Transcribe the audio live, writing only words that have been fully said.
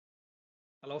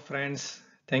Hello friends,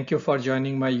 thank you for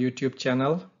joining my YouTube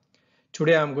channel.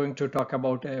 Today I'm going to talk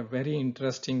about a very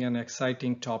interesting and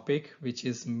exciting topic, which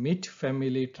is MiT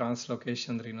family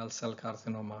translocation renal cell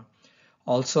carcinoma,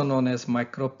 also known as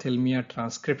Microphthalmia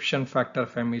transcription factor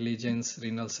family genes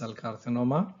renal cell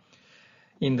carcinoma.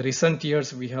 In recent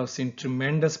years, we have seen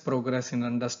tremendous progress in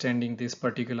understanding this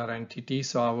particular entity.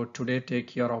 So I would today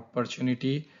take your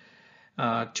opportunity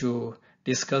to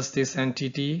discuss this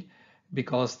entity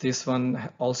because this one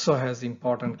also has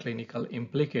important clinical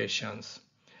implications.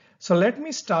 So let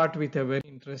me start with a very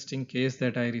interesting case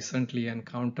that I recently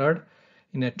encountered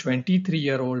in a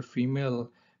 23-year-old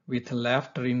female with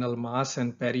left renal mass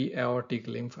and peri-aortic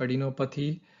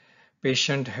lymphadenopathy.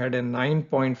 Patient had a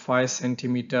 9.5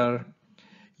 centimeter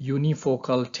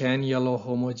unifocal tan yellow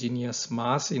homogeneous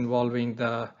mass involving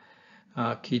the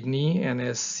kidney, and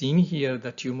as seen here,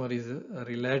 the tumor is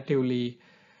relatively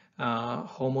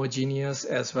homogeneous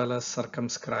as well as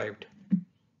circumscribed.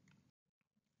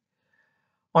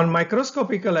 On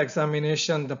microscopical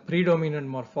examination, the predominant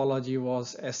morphology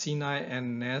was acini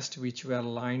and nest, which were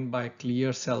lined by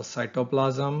clear cell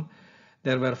cytoplasm.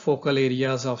 There were focal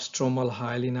areas of stromal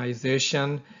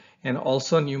hyalinization, and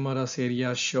also numerous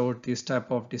areas showed this type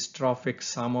of dystrophic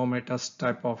psammomatous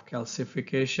type of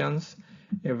calcifications,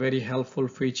 a very helpful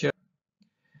feature.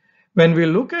 When we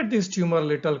look at this tumor a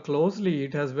little closely,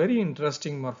 it has very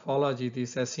interesting morphology.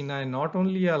 These acini not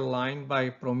only are lined by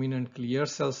prominent clear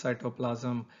cell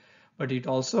cytoplasm, but it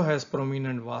also has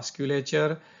prominent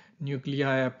vasculature.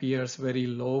 Nuclei appears very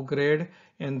low grade,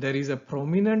 and there is a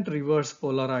prominent reverse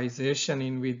polarization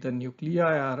in which the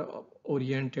nuclei are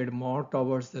oriented more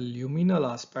towards the luminal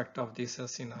aspect of this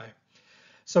acini.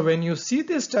 So when you see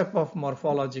this type of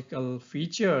morphological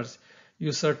features,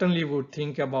 you certainly would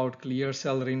think about clear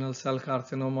cell renal cell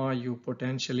carcinoma. You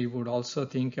potentially would also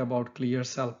think about clear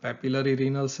cell papillary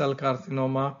renal cell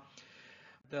carcinoma.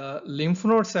 The lymph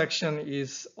node section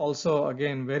is also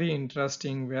again very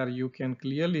interesting, where you can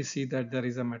clearly see that there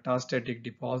is a metastatic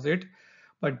deposit,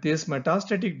 but this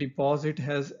metastatic deposit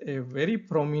has a very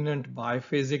prominent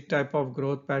biphasic type of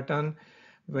growth pattern,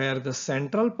 where the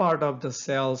central part of the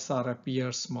cells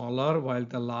appear smaller, while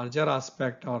the larger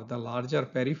aspect or the larger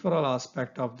peripheral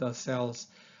aspect of the cells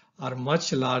are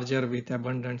much larger with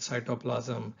abundant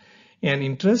cytoplasm. And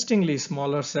interestingly,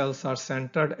 smaller cells are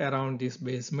centered around this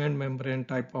basement membrane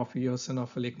type of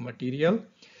eosinophilic material.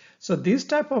 So this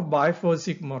type of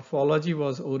biphasic morphology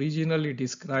was originally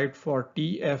described for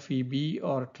TFEB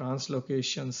or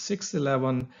translocation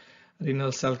 611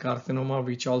 renal cell carcinoma,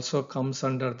 which also comes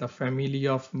under the family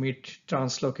of MiT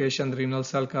translocation renal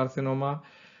cell carcinoma.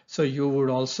 So you would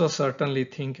also certainly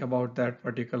think about that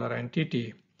particular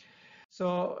entity.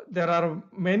 So there are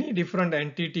many different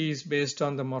entities based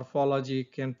on the morphology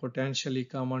can potentially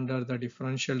come under the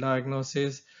differential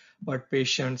diagnosis, but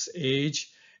patient's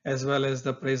age as well as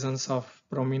the presence of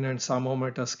prominent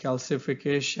psammomatous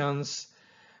calcifications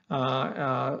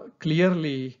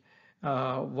clearly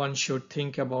one should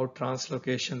think about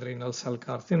translocation renal cell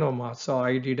carcinoma. So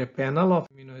I did a panel of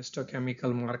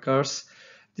immunohistochemical markers.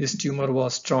 This tumor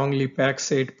was strongly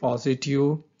PAX8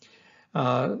 positive,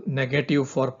 negative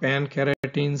for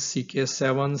pan-keratins,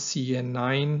 CK7,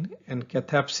 CA9, and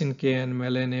cathepsin K and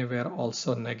melena were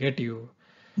also negative.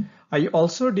 I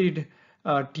also did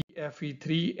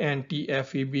TFE3 and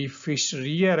TFEB fish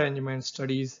rearrangement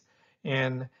studies,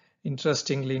 and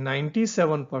interestingly,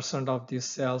 97% of these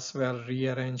cells were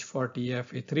rearranged for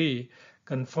TFE3,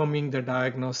 confirming the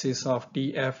diagnosis of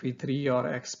TFE3 or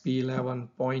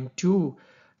XP11.2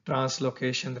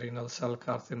 translocation renal cell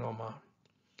carcinoma.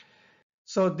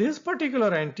 So this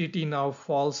particular entity now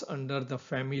falls under the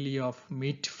family of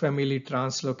MiT family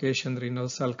translocation renal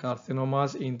cell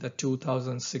carcinomas in the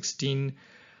 2016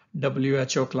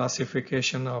 WHO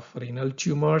classification of renal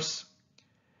tumors.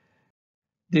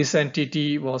 This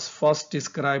entity was first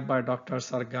described by Dr.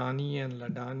 Sargani and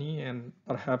Ladani, and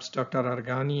perhaps Dr.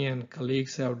 Argani and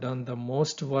colleagues have done the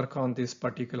most work on this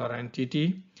particular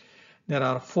entity. There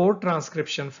are 4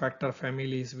 transcription factor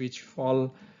families which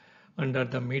fall under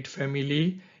the MiT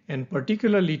family, and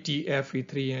particularly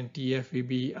TFE3 and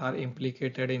TFEB are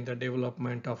implicated in the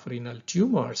development of renal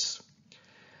tumors.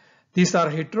 These are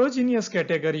heterogeneous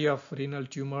category of renal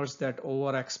tumors that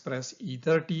overexpress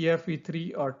either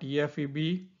TFE3 or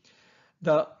TFEB.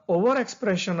 The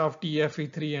overexpression of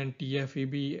TFE3 and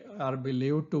TFEB are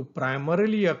believed to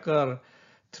primarily occur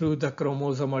through the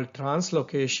chromosomal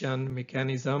translocation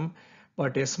mechanism,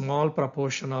 but a small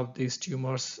proportion of these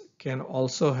tumors can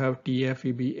also have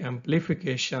TFEB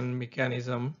amplification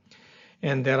mechanism.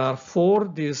 And there are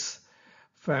 4 these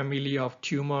family of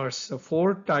tumors. So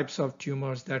 4 types of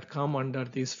tumors that come under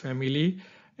this family.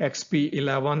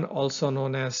 XP11, also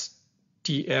known as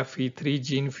TFE3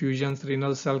 gene fusions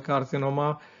renal cell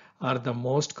carcinoma, are the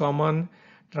most common.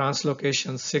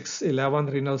 Translocation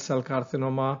 611 renal cell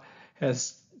carcinoma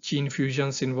has gene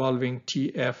fusions involving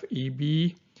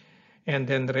TFEB. And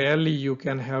then rarely you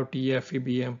can have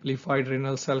TFEB amplified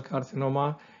renal cell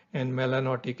carcinoma and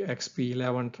melanotic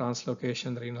XP11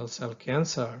 translocation renal cell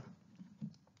cancer.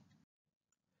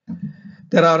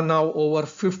 There are now over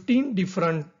 15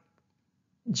 different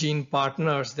gene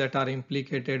partners that are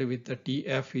implicated with the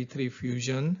TFE3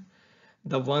 fusion.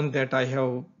 The one that I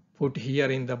have put here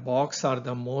in the box are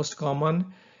the most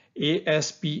common.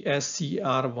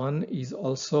 ASPSCR1 is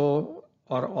also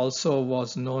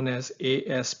was known as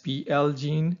ASPL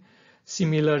gene.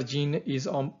 Similar gene is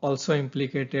also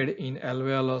implicated in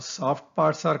alveolar soft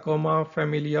part sarcoma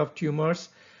family of tumors.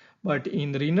 But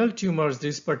in renal tumors,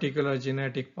 this particular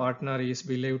genetic partner is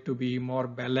believed to be more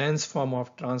balanced form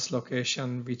of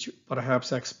translocation, which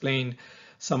perhaps explain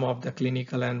some of the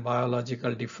clinical and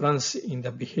biological difference in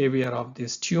the behavior of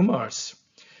these tumors.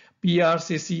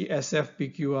 PRCC,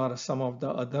 SFPQ are some of the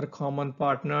other common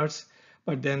partners,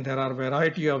 but then there are a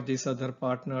variety of these other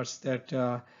partners that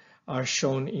are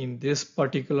shown in this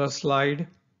particular slide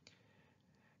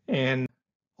and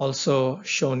also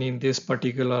shown in this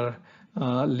particular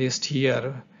list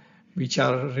here, which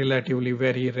are relatively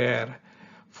very rare.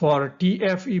 For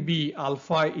TFEB,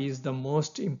 alpha is the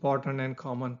most important and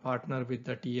common partner with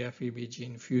the TFEB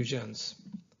gene fusions.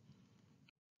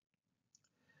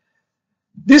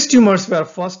 These tumors were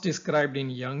first described in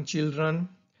young children.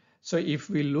 So if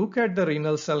we look at the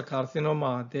renal cell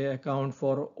carcinoma, they account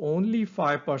for only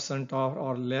 5%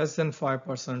 or less than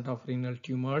 5% of renal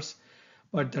tumors.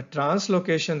 But the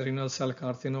translocation renal cell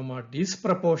carcinoma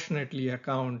disproportionately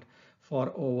account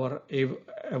for over an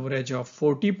average of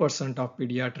 40% of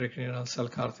pediatric renal cell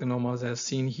carcinomas, as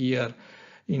seen here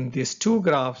in these two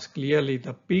graphs. Clearly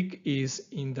the peak is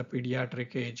in the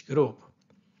pediatric age group.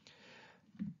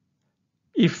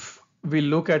 If we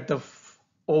look at the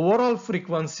overall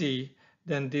frequency,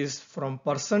 then this from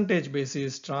percentage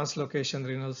basis, translocation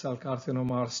renal cell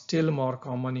carcinoma are still more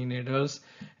common in adults,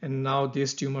 and now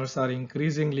these tumors are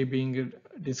increasingly being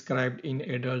described in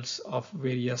adults of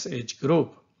various age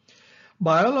group.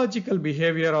 Biological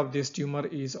behavior of this tumor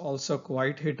is also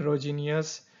quite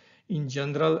heterogeneous. In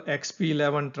general,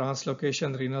 XP11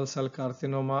 translocation renal cell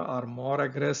carcinoma are more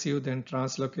aggressive than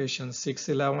translocation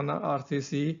 611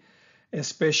 RCC,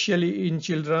 especially in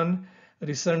children.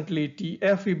 Recently,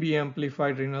 TFEB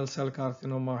amplified renal cell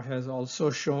carcinoma has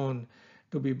also shown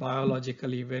to be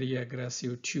biologically very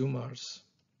aggressive tumors.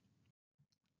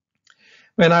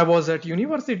 When I was at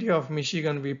University of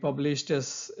Michigan, we published a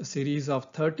series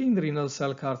of 13 renal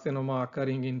cell carcinoma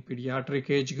occurring in pediatric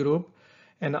age group,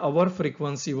 and our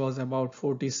frequency was about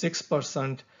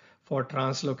 46% for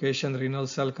translocation renal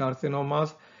cell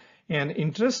carcinomas. And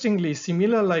interestingly,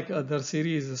 similar like other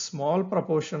series, a small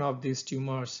proportion of these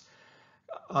tumors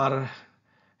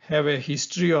have a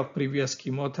history of previous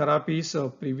chemotherapy. So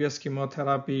previous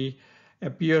chemotherapy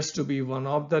appears to be one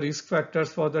of the risk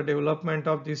factors for the development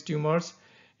of these tumors.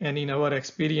 And in our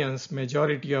experience,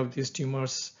 majority of these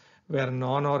tumors were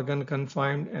non-organ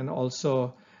confined and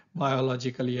also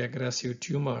biologically aggressive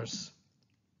tumors.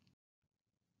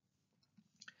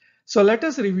 So let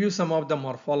us review some of the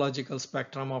morphological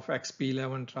spectrum of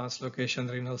XP11 translocation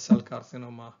renal cell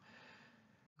carcinoma.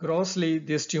 Grossly,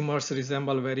 these tumors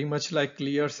resemble very much like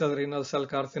clear cell renal cell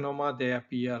carcinoma. They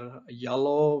appear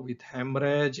yellow with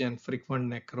hemorrhage and frequent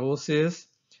necrosis.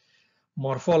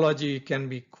 Morphology can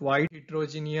be quite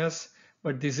heterogeneous,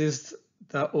 but this is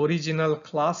the original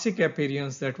classic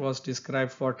appearance that was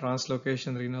described for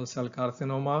translocation renal cell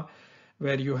carcinoma,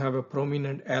 where you have a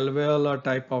prominent alveolar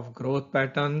type of growth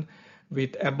pattern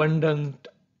with abundant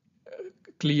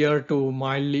clear to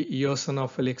mildly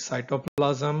eosinophilic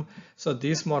cytoplasm. So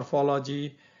this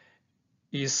morphology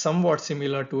is somewhat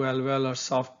similar to alveolar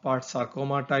soft part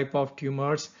sarcoma type of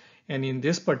tumors. And in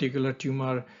this particular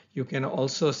tumor, you can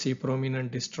also see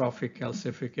prominent dystrophic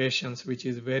calcifications, which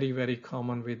is very, very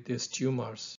common with these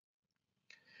tumors.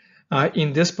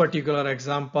 In this particular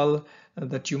example,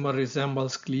 the tumor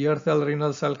resembles clear cell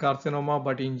renal cell carcinoma,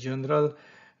 but in general,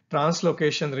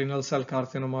 translocation renal cell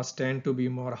carcinomas tend to be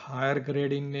more higher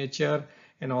grade in nature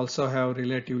and also have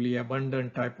relatively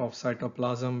abundant type of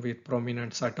cytoplasm with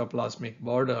prominent cytoplasmic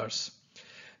borders.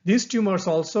 These tumors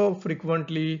also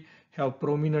frequently have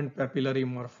prominent papillary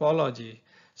morphology.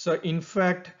 So in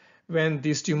fact, when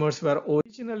these tumors were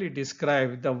originally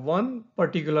described, the one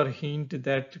particular hint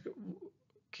that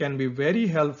can be very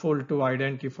helpful to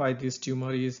identify this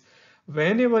tumor is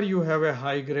whenever you have a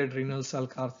high-grade renal cell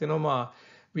carcinoma,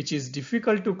 which is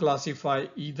difficult to classify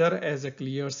either as a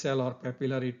clear cell or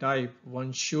papillary type,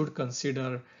 one should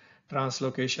consider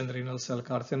translocation renal cell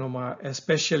carcinoma,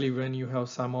 especially when you have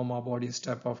samoma bodies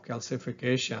type of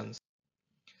calcifications.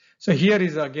 So here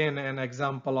is again an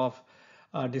example of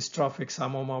dystrophic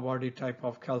samoma body type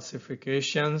of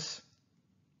calcifications.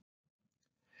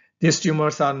 These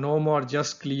tumors are no more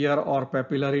just clear or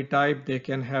papillary type. They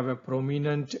can have a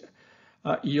prominent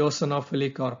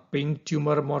eosinophilic or pink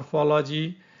tumor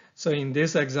morphology. So in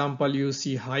this example, you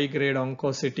see high-grade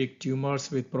oncocytic tumors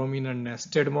with prominent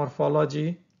nested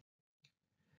morphology.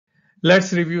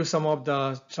 Let's review some of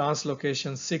the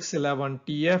translocation 611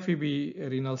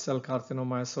 TFEB renal cell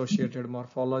carcinoma associated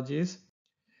morphologies.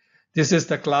 This is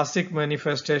the classic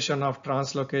manifestation of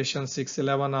translocation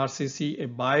 611 RCC, a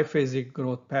biphasic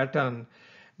growth pattern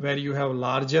where you have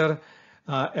larger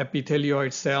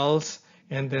epithelioid cells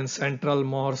and then central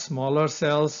more smaller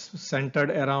cells centered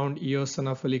around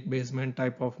eosinophilic basement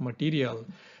type of material.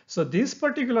 So this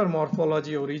particular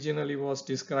morphology originally was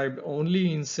described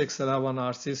only in 611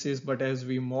 RCCs, but as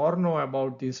we more know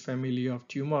about this family of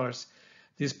tumors,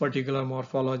 this particular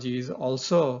morphology is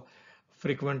also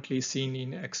frequently seen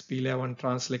in XP11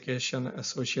 translocation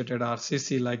associated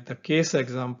RCC, like the case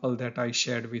example that I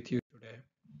shared with you today.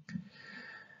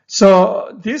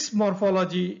 So this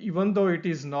morphology, even though it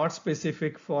is not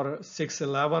specific for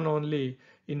 611 only,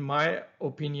 in my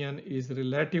opinion, is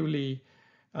relatively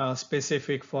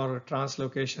specific for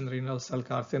translocation renal cell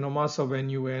carcinoma. So when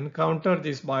you encounter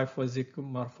this biphasic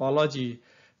morphology,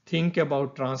 think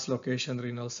about translocation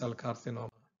renal cell carcinoma.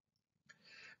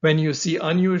 When you see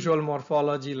unusual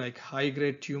morphology like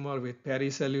high-grade tumor with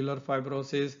pericellular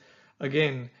fibrosis,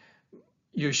 again,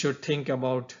 you should think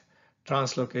about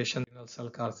translocation renal cell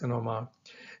carcinoma.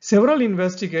 Several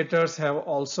investigators have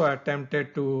also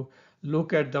attempted to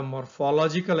look at the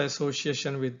morphological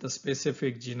association with the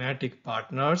specific genetic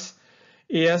partners.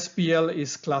 ASPL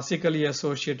is classically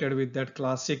associated with that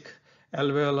classic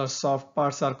alveolar soft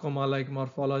part sarcoma-like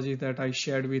morphology that I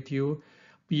shared with you.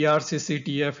 PRCC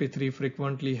TFE3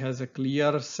 frequently has a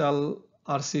clear cell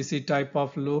RCC type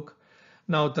of look.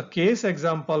 Now the case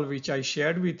example which I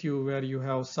shared with you where you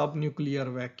have subnuclear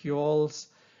vacuoles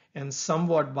and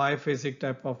somewhat biphasic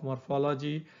type of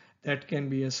morphology that can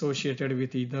be associated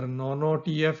with either nono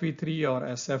TFE3 or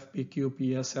SFPQ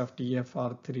PSF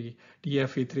TFR3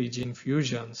 TFE3 gene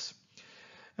fusions.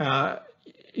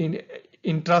 In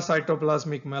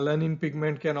intracytoplasmic melanin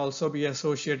pigment can also be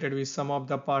associated with some of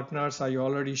the partners. I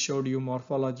already showed you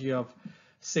morphology of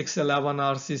 611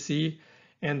 RCC,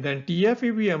 and then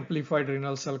TFEB amplified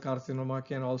renal cell carcinoma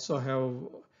can also have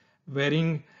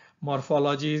varying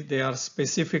morphologies. They are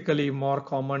specifically more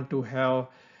common to have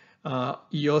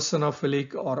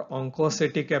eosinophilic or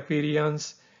oncocytic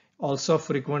appearance. Also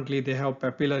frequently they have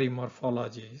papillary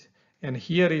morphologies. And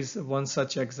here is one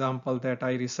such example that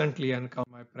I recently encountered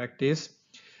in my practice,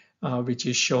 which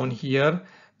is shown here.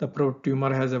 The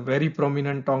tumor has a very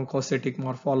prominent oncocytic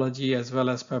morphology as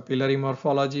well as papillary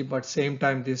morphology, but same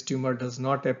time this tumor does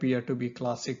not appear to be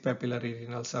classic papillary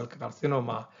renal cell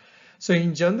carcinoma. So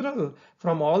in general,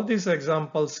 from all these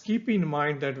examples, keep in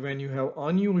mind that when you have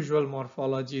unusual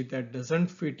morphology that doesn't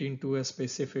fit into a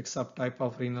specific subtype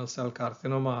of renal cell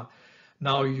carcinoma,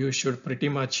 now you should pretty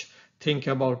much think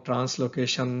about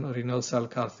translocation renal cell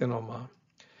carcinoma.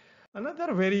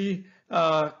 Another very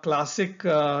classic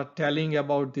telling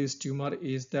about this tumor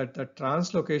is that the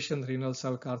translocation renal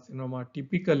cell carcinoma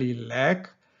typically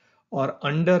lack or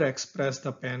underexpress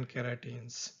the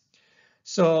pankeratins.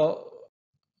 So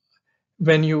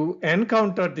when you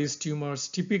encounter these tumors,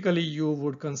 typically you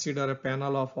would consider a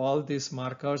panel of all these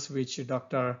markers, which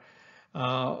Dr.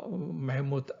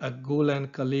 Mahmoud Aggul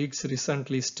and colleagues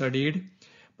recently studied.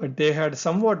 But they had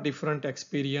somewhat different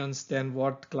experience than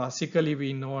what classically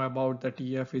we know about the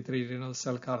TFE3 renal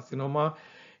cell carcinoma.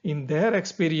 In their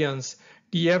experience,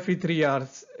 TFE3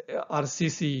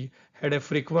 RCC had a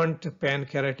frequent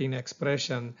pankeratin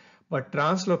expression, but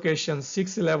translocation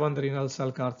 611 renal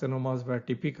cell carcinomas were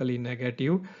typically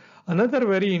negative. Another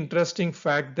very interesting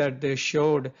fact that they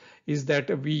showed is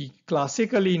that we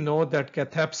classically know that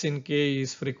cathepsin K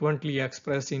is frequently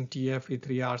expressed in TFE3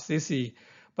 RCC,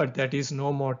 but that is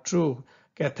no more true.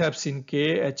 Cathepsin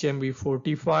K,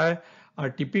 HMB45 are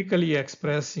typically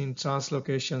expressed in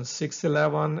translocation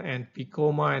 611 and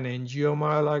PICOMA and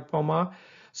angiomyolipoma.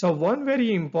 So one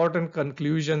very important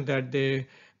conclusion that they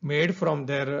made from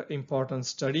their important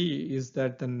study is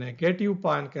that the negative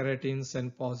pankeratins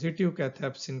and positive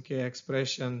cathepsin K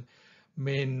expression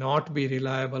may not be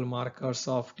reliable markers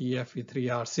of TFE3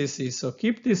 RCC. So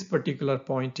keep this particular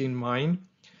point in mind.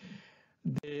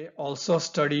 They also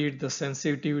studied the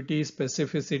sensitivity,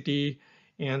 specificity,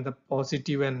 and the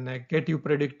positive and negative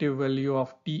predictive value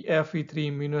of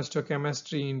TFE3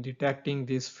 immunohistochemistry in detecting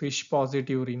these FISH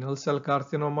positive renal cell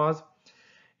carcinomas.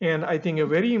 And I think a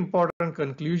very important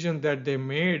conclusion that they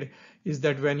made is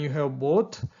that when you have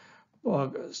both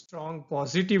strong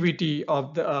positivity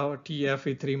of the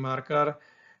TFE3 marker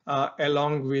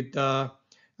along with the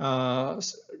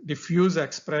diffuse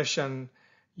expression,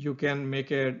 you can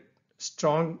make a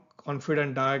strong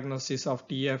confident diagnosis of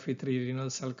TFE3 renal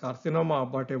cell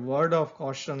carcinoma. But a word of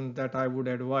caution that I would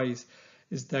advise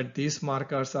is that these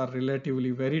markers are relatively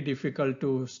very difficult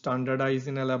to standardize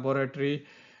in a laboratory.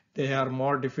 They are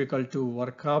more difficult to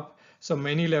work up. So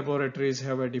many laboratories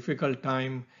have a difficult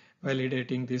time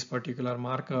validating these particular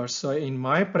markers. So in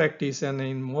my practice and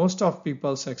in most of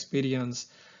people's experience,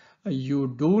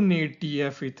 you do need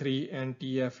TFE3 and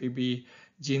TFEB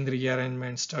gene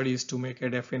rearrangement studies to make a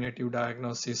definitive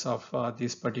diagnosis of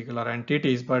these particular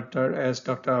entities. But as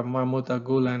Dr. Mahmood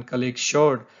Agul and colleagues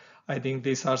showed, I think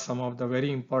these are some of the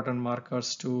very important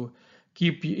markers to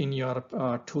keep in your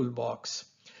toolbox.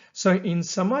 So in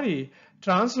summary,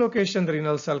 translocation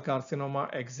renal cell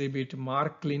carcinoma exhibit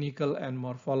marked clinical and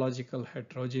morphological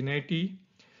heterogeneity.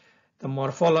 The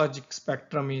morphologic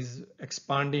spectrum is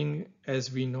expanding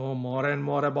as we know more and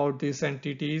more about these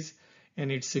entities, and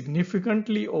it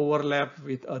significantly overlaps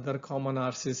with other common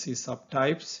RCC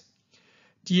subtypes.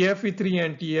 TFE3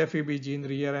 and TFEB gene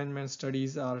rearrangement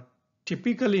studies are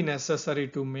typically necessary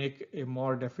to make a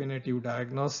more definitive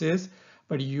diagnosis,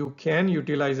 but you can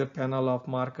utilize a panel of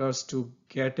markers to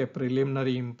get a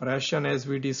preliminary impression as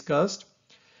we discussed.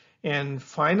 And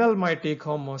final, my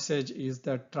take-home message is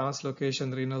that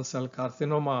translocation renal cell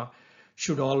carcinoma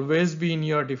should always be in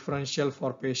your differential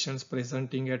for patients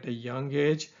presenting at a young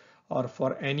age or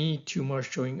for any tumor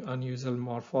showing unusual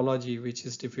morphology, which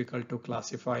is difficult to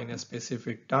classify in a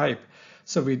specific type.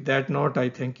 So with that note, I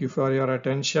thank you for your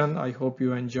attention. I hope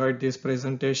you enjoyed this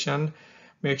presentation.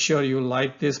 Make sure you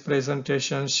like this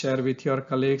presentation, share with your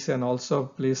colleagues, and also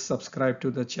please subscribe to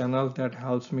the channel. That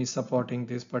helps me supporting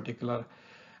this particular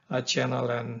channel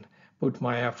and put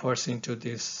my efforts into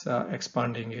this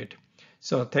expanding it.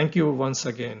 So thank you once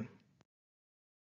again.